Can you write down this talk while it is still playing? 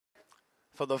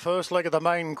for the first leg of the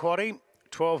main quaddie.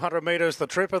 1,200 metres, the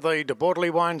trip of the De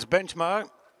Bordeley Wines benchmark.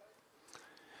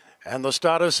 And the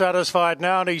starter's satisfied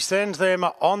now, and he sends them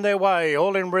on their way.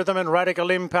 All in Rhythm and Radical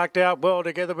Impact out well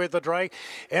together with the Drake.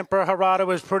 Emperor Harada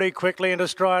was pretty quickly into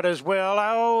stride as well.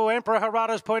 Oh, Emperor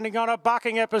Harada's pointing on a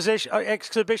bucking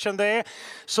exhibition there.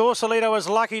 Sausalito was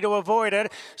lucky to avoid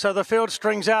it, so the field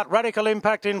strings out. Radical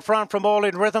Impact in front from All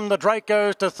in Rhythm. The Drake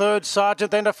goes to third, Sergeant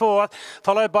then to fourth,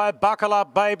 followed by Buckle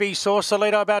Up Baby.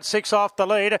 Sausalito about 6 off the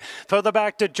lead. Further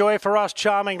back to Joy for Us,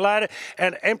 Charming Lad,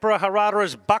 and Emperor Harada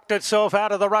has bucked itself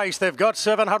out of the race. They've got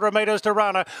 700 metres to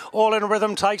run. All in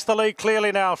Rhythm takes the lead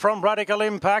clearly now from Radical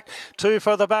Impact. 2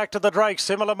 further back to the Drake.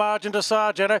 Similar margin to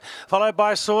Sergeant, followed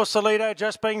by Sausalito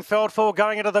just being felt for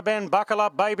going into the bend. Buckle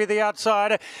Up Baby the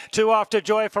outside. 2 after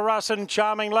Joy for Us and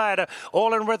Charming Lad.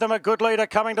 All in Rhythm a good leader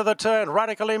coming to the turn.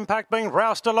 Radical Impact being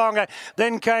roused along.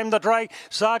 Then came the Drake.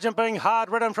 Sergeant being hard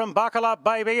ridden from Buckle Up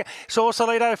Baby.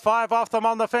 Sausalito 5 off them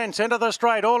on the fence. Into the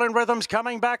straight. All in Rhythm's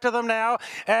coming back to them now.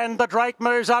 And the Drake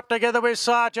moves up together with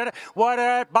Sergeant. Wide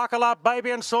out, Buckle Up Baby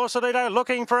and Sausalito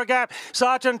looking for a gap.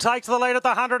 Sergeant takes the lead at the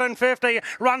 150.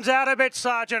 Runs out a bit,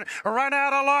 Sergeant. Run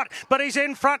out a lot, but he's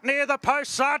in front near the post.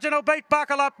 Sergeant will beat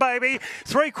Buckle Up Baby.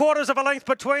 3/4 of a length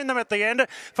between them at the end.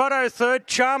 Photo third,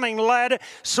 Charming Lad.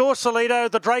 Sausalito,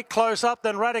 the Drake close up,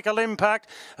 then Radical Impact.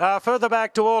 Further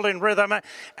back to All in Rhythm.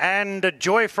 And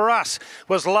Joy for Us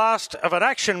was last of an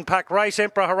action-packed race.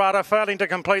 Emperor Harada failing to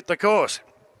complete the course.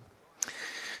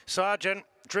 Sergeant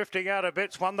drifting out a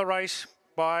bit, won the race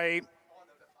by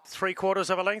 3/4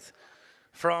 of a length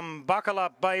from Buckle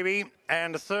Up Baby,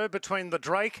 and third between the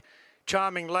Drake,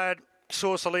 Charming Lad.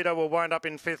 Sausalito will wind up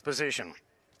in 5th position.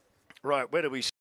 Right, where do we